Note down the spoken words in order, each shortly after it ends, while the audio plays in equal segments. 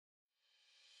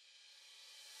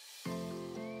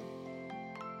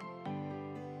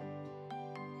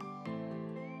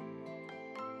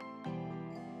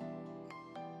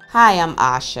Hi, I'm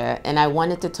Asha, and I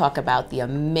wanted to talk about the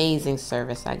amazing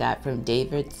service I got from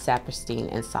David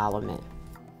Saperstein and Salomon.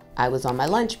 I was on my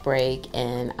lunch break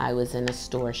and I was in a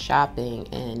store shopping,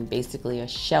 and basically a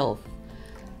shelf,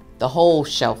 the whole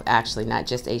shelf actually, not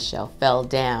just a shelf, fell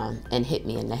down and hit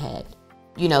me in the head.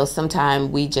 You know, sometimes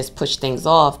we just push things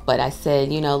off, but I said,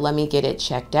 let me get it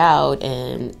checked out,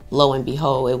 and lo and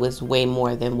behold, it was way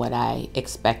more than what I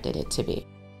expected it to be.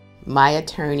 My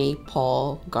attorney,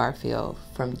 Paul Garfield,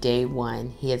 from day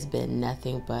one, he has been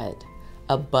nothing but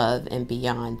above and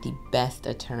beyond the best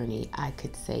attorney, I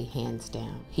could say, hands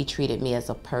down. He treated me as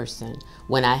a person.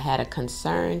 When I had a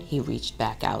concern, he reached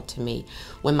back out to me.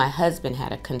 When my husband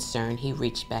had a concern, he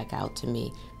reached back out to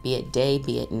me. Be it day,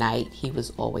 be it night, he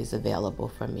was always available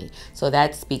for me. So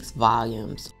that speaks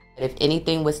volumes. If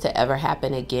anything was to ever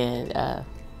happen again,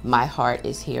 my heart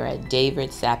is here at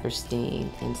David Saperstein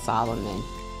and Salomon.